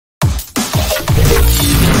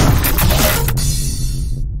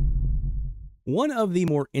One of the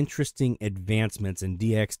more interesting advancements in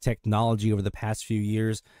DX technology over the past few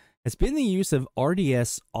years has been the use of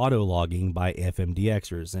RDS autologging by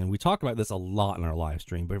FMDXers. And we talk about this a lot in our live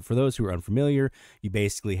stream, but for those who are unfamiliar, you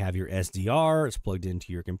basically have your SDR, it's plugged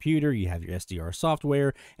into your computer, you have your SDR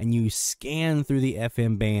software, and you scan through the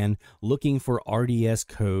FM band looking for RDS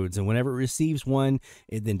codes. And whenever it receives one,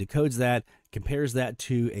 it then decodes that, compares that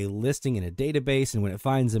to a listing in a database, and when it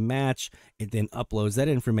finds a match, it then uploads that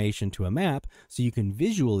information to a map so you can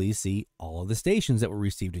visually see all of the stations that were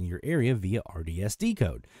received in your area via RDS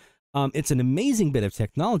decode. It's an amazing bit of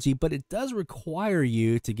technology, but it does require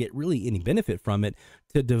you to get really any benefit from it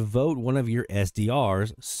to devote one of your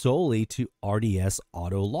SDRs solely to RDS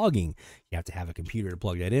autologging. You have to have a computer to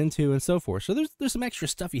plug that into and so forth. So there's some extra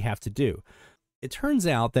stuff you have to do. It turns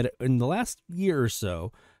out that in the last year or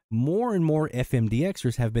so, more and more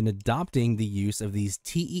FMDXers have been adopting the use of these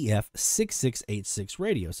TEF6686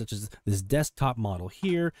 radios, such as this desktop model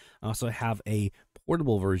here. I also have a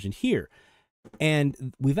portable version here.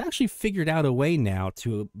 And we've actually figured out a way now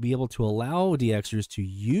to be able to allow DXers to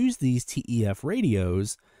use these TEF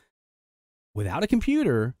radios without a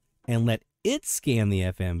computer and let it scan the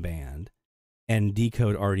FM band and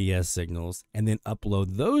decode RDS signals and then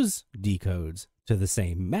upload those decodes to the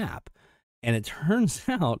same map. And it turns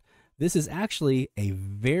out this is actually a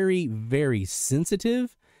very, very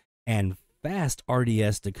sensitive and fast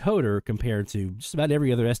RDS decoder compared to just about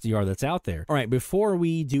every other SDR that's out there. All right, before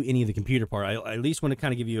we do any of the computer part, I at least want to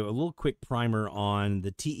kind of give you a little quick primer on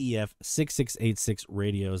the TEF6686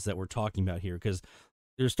 radios that we're talking about here, because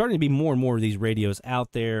there's starting to be more and more of these radios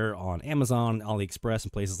out there on Amazon, AliExpress,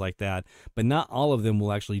 and places like that, but not all of them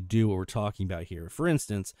will actually do what we're talking about here. For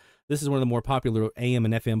instance, this is one of the more popular AM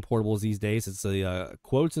and FM portables these days. It's a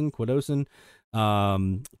Quodoson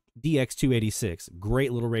DX101.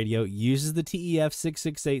 Great little radio. Uses the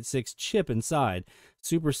TEF6686 chip inside.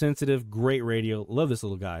 Super sensitive, great radio. Love this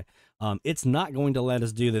little guy. It's not going to let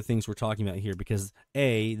us do the things we're talking about here because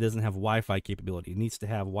A, it doesn't have Wi-Fi capability. It needs to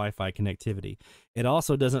have Wi-Fi connectivity. It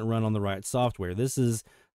also doesn't run on the right software. This is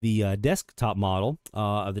the desktop model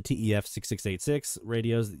of the TEF6686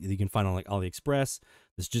 radios that you can find on like AliExpress.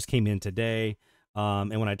 This just came in today.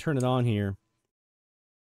 And when I turn it on here,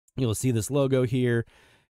 you'll see this logo here,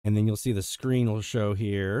 and then you'll see the screen will show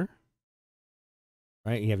here.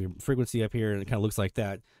 Right, you have your frequency up here, and it kind of looks like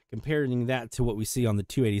that. Comparing that to what we see on the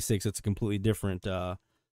 286, it's a completely different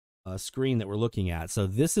screen that we're looking at. So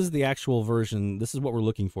this is the actual version. This is what we're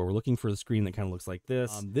looking for. We're looking for the screen that kind of looks like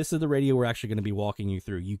this. This is the radio we're actually going to be walking you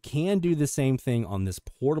through. You can do the same thing on this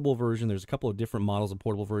portable version. There's a couple of different models of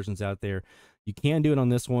portable versions out there. You can do it on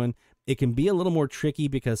this one. It can be a little more tricky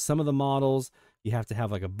because some of the models, you have to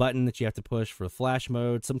have like a button that you have to push for flash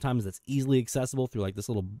mode. Sometimes it's easily accessible through like this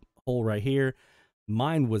little hole right here.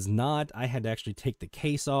 Mine was not. I had to actually take the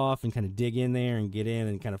case off and kind of dig in there and get in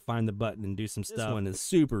and kind of find the button and do some stuff. This one is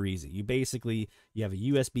super easy. You have a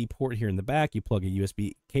USB port here in the back. You plug a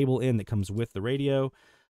USB cable in that comes with the radio,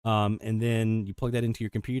 and then you plug that into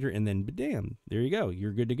your computer, and then bam, there you go.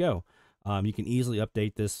 You're good to go. You can easily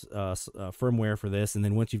update this firmware for this, and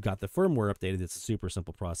then once you've got the firmware updated, it's a super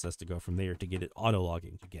simple process to go from there to get it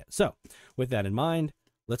auto-logging to get. So with that in mind,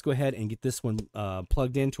 let's go ahead and get this one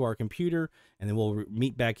plugged into our computer, and then we'll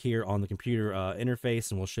meet back here on the computer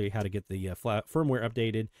interface, and we'll show you how to get the firmware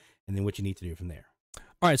updated, and then what you need to do from there.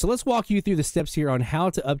 All right, so let's walk you through the steps here on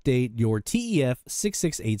how to update your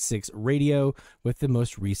TEF6686 radio with the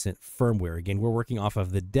most recent firmware. Again, we're working off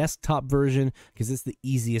of the desktop version because it's the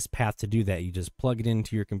easiest path to do that. You just plug it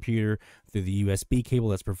into your computer through the USB cable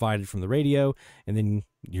that's provided from the radio, and then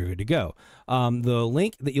you're good to go. The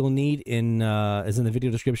link that you'll need is in the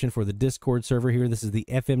video description for the Discord server here. This is the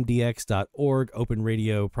fmdx.org Open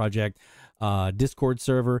Radio Project Discord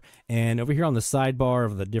server, and over here on the sidebar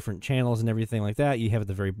of the different channels and everything like that, you have at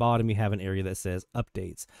the very bottom, you have an area that says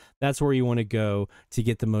updates. That's where you want to go to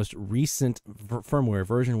get the most recent firmware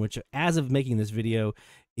version, which as of making this video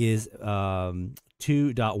is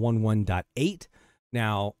 2.11.8.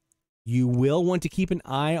 Now, you will want to keep an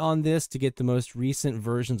eye on this to get the most recent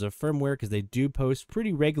versions of firmware because they do post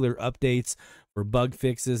pretty regular updates for bug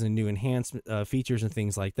fixes and new enhancement features and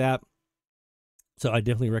things like that. So I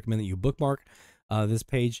definitely recommend that you bookmark this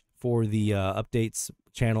page for the updates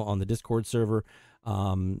channel on the Discord server.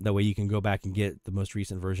 That way you can go back and get the most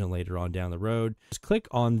recent version later on down the road. Just click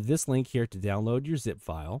on this link here to download your zip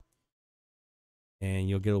file, and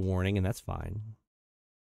you'll get a warning, and that's fine.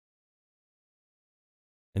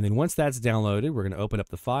 And then once that's downloaded, we're going to open up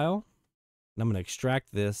the file, and I'm going to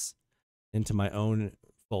extract this into my own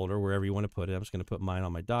folder, wherever you want to put it. I'm just going to put mine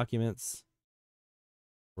on my documents.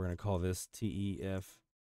 We're going to call this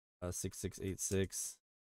 6686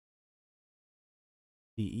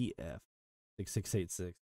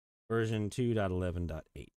 TEF6686 version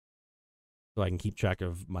 2.11.8. So I can keep track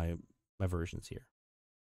of my versions here,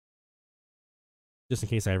 just in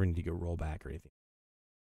case I ever need to go roll back or anything.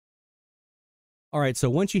 All right, so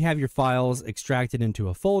once you have your files extracted into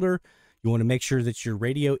a folder, you want to make sure that your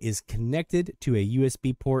radio is connected to a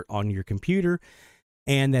USB port on your computer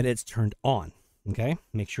and that it's turned on. Okay,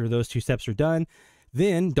 make sure those two steps are done.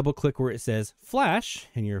 Then double click where it says flash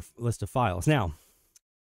in your list of files. Now,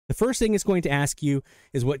 the first thing it's going to ask you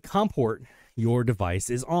is what COM port your device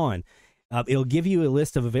is on. It'll give you a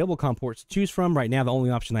list of available COM ports to choose from. Right now, the only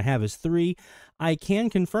option I have is 3. I can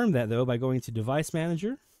confirm that, though, by going to Device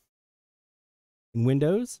Manager in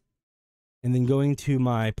Windows and then going to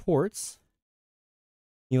my ports.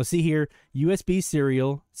 You'll see here USB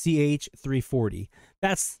serial CH340.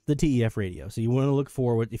 That's the TEF radio. So you want to look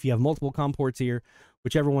for, if you have multiple COM ports here,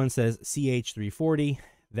 whichever one says CH340,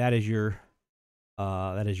 that is your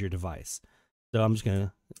device. So I'm just going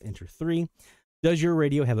to enter 3. Does your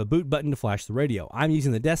radio have a boot button to flash the radio? I'm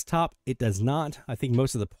using the desktop. It does not. I think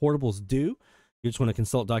most of the portables do. You just want to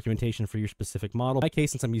consult documentation for your specific model. In my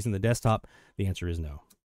case, since I'm using the desktop, the answer is no.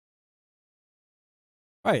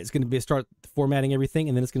 All right, it's going to start formatting everything,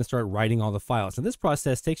 and then it's going to start writing all the files. So this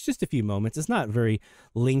process takes just a few moments. It's not very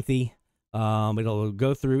lengthy. It'll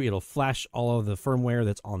go through, it'll flash all of the firmware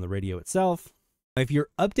that's on the radio itself. If you're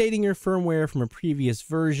updating your firmware from a previous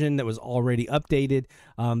version that was already updated,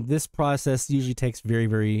 this process usually takes very,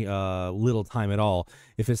 very little time at all.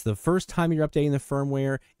 If it's the first time you're updating the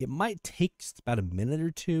firmware, it might take about a minute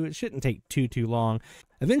or two. It shouldn't take too long.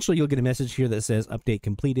 Eventually, you'll get a message here that says update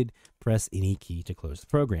completed. Press any key to close the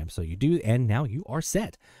program. So you do, and now you are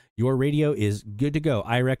set. Your radio is good to go.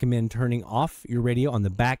 I recommend turning off your radio on the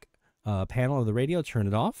back panel of the radio. Turn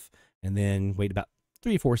it off, and then wait about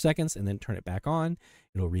 3 or 4 seconds and then turn it back on.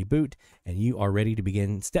 It'll reboot and you are ready to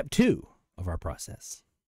begin step 2 of our process.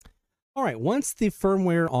 All right, once the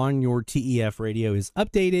firmware on your TEF radio is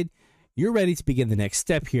updated, you're ready to begin the next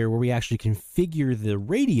step here where we actually configure the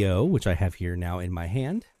radio, which I have here now in my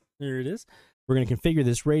hand. There it is. We're going to configure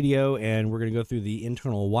this radio and we're going to go through the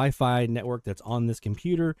internal Wi-Fi network that's on this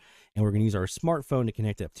computer, and we're going to use our smartphone to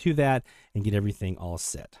connect up to that and get everything all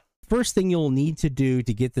set. First thing you'll need to do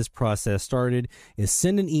to get this process started is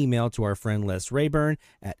send an email to our friend Les Rayburn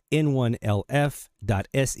at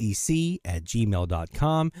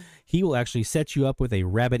n1lf.sec@gmail.com. He will actually set you up with a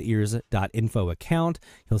rabbitears.info account.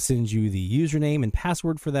 He'll send you the username and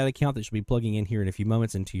password for that account that you'll be plugging in here in a few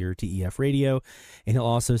moments into your TEF radio. And he'll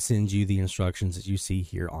also send you the instructions that you see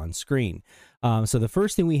here on screen. So the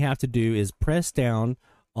first thing we have to do is press down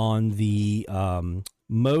on the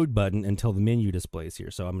mode button until the menu displays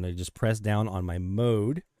here. So I'm going to just press down on my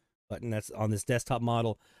mode button. That's on this desktop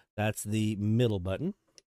model. That's the middle button.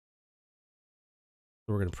 So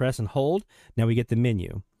we're going to press and hold. Now we get the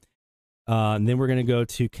menu. And then we're going to go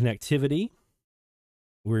to connectivity.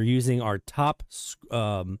 We're using our top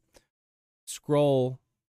scroll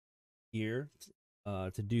here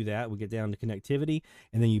to do that. We get down to connectivity,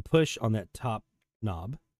 and then you push on that top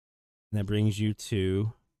knob, and that brings you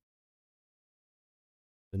to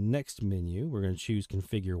the next menu. We're going to choose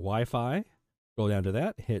configure Wi-Fi. Scroll down to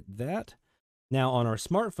that, hit that. Now on our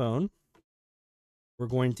smartphone, we're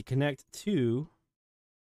going to connect to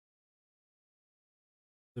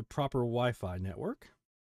the proper Wi-Fi network.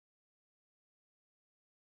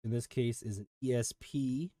 In this case is an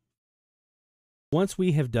ESP. Once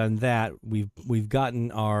we have done that, we've gotten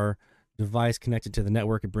our device connected to the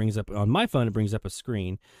network. It brings up, on my phone, it brings up a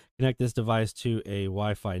screen. Connect this device to a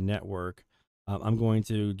Wi-Fi network. I'm going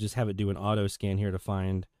to just have it do an auto scan here to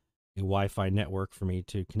find a Wi-Fi network for me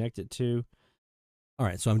to connect it to. All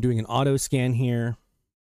right, so I'm doing an auto scan here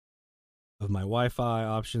of my Wi-Fi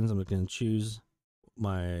options. I'm going to choose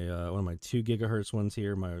my one of my 2 gigahertz ones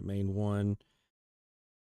here, my main one.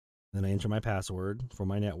 Then I enter my password for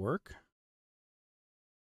my network.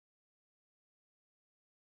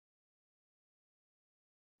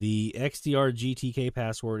 The XDR GTK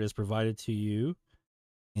password is provided to you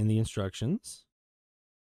in the instructions.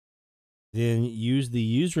 Then use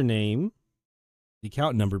the username, the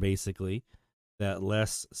account number basically, that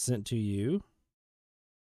Les sent to you,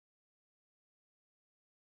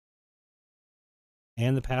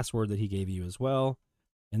 and the password that he gave you as well,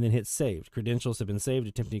 and then hit saved. Credentials have been saved.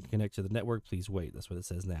 Attempting to connect to the network, please wait. That's what it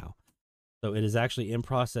says now. So it is actually in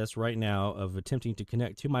process right now of attempting to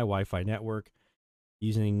connect to my Wi-Fi network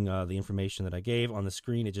using the information that I gave. On the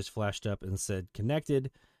screen, it just flashed up and said connected,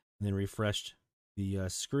 and then refreshed the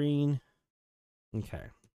screen. Okay.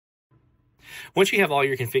 Once you have all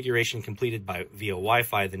your configuration completed via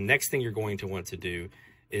Wi-Fi, the next thing you're going to want to do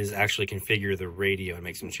is actually configure the radio and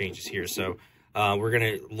make some changes here. So we're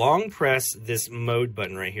going to long press this mode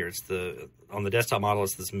button right here. It's on the desktop model,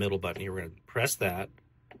 it's this middle button here. We're going to press that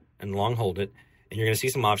and long hold it, and you're going to see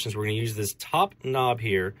some options. We're going to use this top knob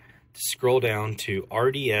here to scroll down to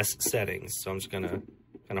RDS settings. So I'm just going to,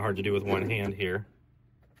 kind of hard to do with one hand here.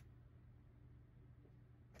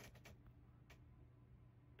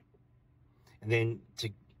 And then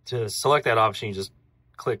to select that option, you just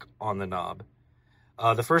click on the knob.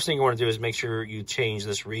 The first thing you want to do is make sure you change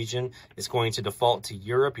this region. It's going to default to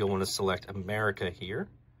Europe. You'll want to select America here.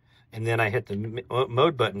 And then I hit the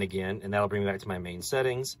mode button again, and that'll bring me back to my main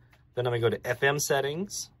settings. Then I'm going to go to FM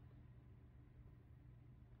settings.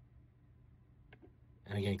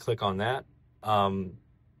 And again, click on that.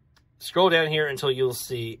 Scroll down here until you'll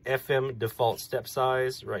see FM default step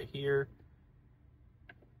size right here.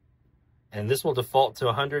 And this will default to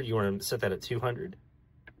 100. You want to set that at 200.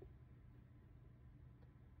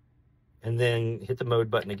 And then hit the mode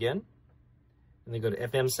button again. And then go to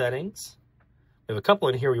FM settings. We have a couple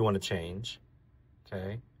in here we want to change.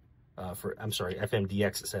 Okay. I'm sorry,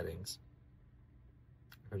 FMDX settings.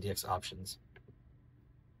 FMDX options.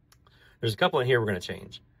 There's a couple in here we're going to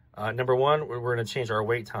change. Number one, we're going to change our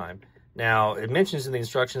wait time. Now, it mentions in the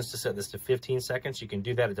instructions to set this to 15 seconds. You can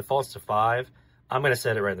do that. It defaults to 5. I'm going to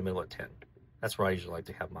set it right in the middle at 10. That's where I usually like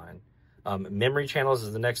to have mine. Memory channels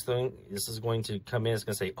is the next thing. This is going to come in. It's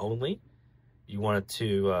going to say only. You want it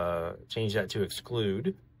to change that to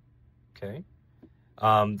exclude. Okay.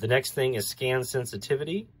 The next thing is scan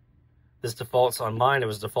sensitivity. This defaults on mine. It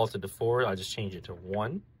was defaulted to 4. I just changed it to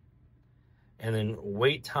 1. And then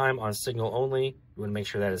wait time on signal only. You want to make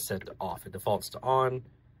sure that is set to off. It defaults to on. You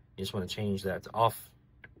just want to change that to off.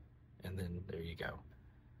 And then there you go.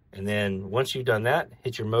 And then once you've done that,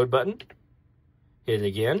 hit your mode button. Hit it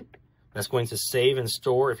again. That's going to save and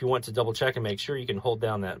store. If you want to double check and make sure, you can hold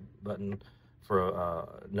down that button for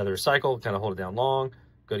another cycle. Kind of hold it down long.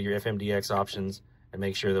 Go to your FMDX options and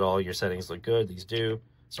make sure that all your settings look good. These do.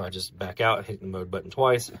 So I just back out, hit the mode button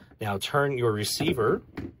twice. Now turn your receiver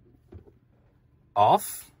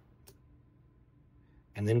off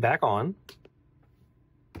and then back on.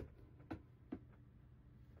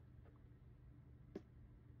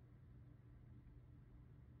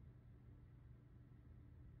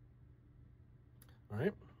 All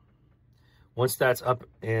right. Once that's up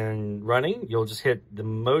and running, you'll just hit the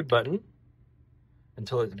mode button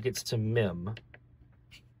until it gets to MIM.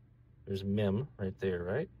 There's MIM right there,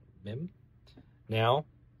 right? MIM. Now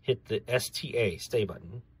hit the STA, stay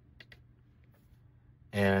button.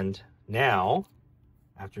 And now,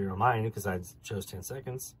 after you're reminded, because I chose 10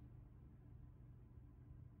 seconds,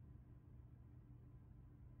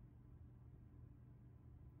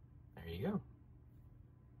 there you go.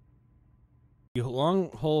 You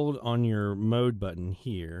long hold on your mode button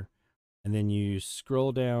here, and then you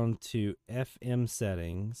scroll down to FM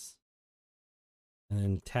settings, and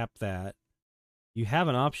then tap that. You have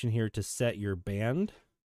an option here to set your band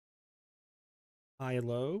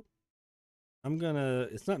high-low.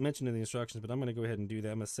 It's not mentioned in the instructions, but I'm gonna go ahead and do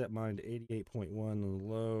that. I'm gonna set mine to 88.1 on the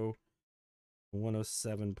low,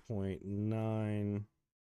 107.9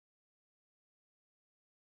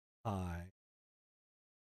 high.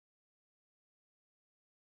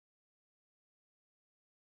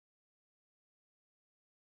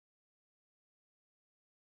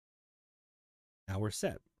 Now we're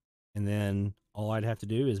set. And then all I'd have to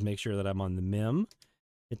do is make sure that I'm on the MIM,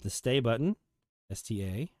 hit the stay button,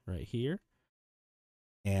 STA right here.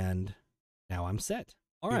 And now I'm set.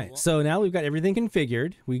 All right, so now we've got everything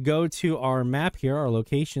configured. We go to our map here, our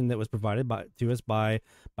location that was provided to us by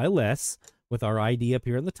Les with our ID up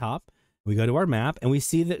here at the top. We go to our map and we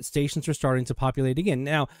see that stations are starting to populate again.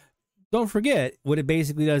 Now, don't forget, what it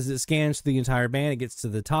basically does is it scans through the entire band. It gets to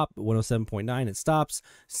the top, 107.9, it stops,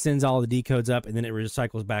 sends all the decodes up, and then it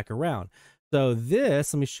recycles back around. So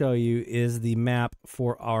this, let me show you, is the map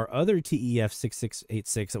for our other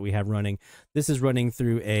TEF6686 that we have running. This is running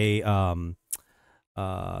through a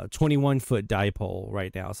 21-foot dipole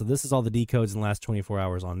right now. So this is all the decodes in the last 24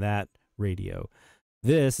 hours on that radio.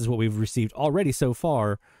 This is what we've received already so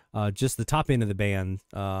far, just the top end of the band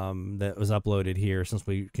that was uploaded here since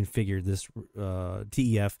we configured this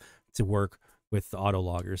TEF to work with the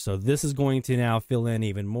autologger. So this is going to now fill in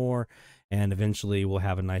even more, and eventually we'll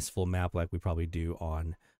have a nice full map like we probably do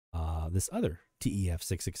on this other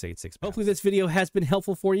TEF6686. Hopefully this video has been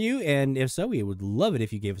helpful for you, and if so, we would love it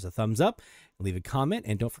if you gave us a thumbs up, leave a comment,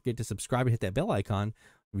 and don't forget to subscribe and hit that bell icon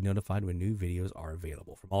to be notified when new videos are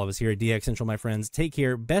available. From all of us here at DX Central, my friends, take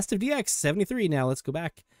care. Best of DX73. Now let's go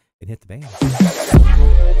back and hit the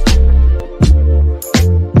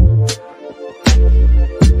band.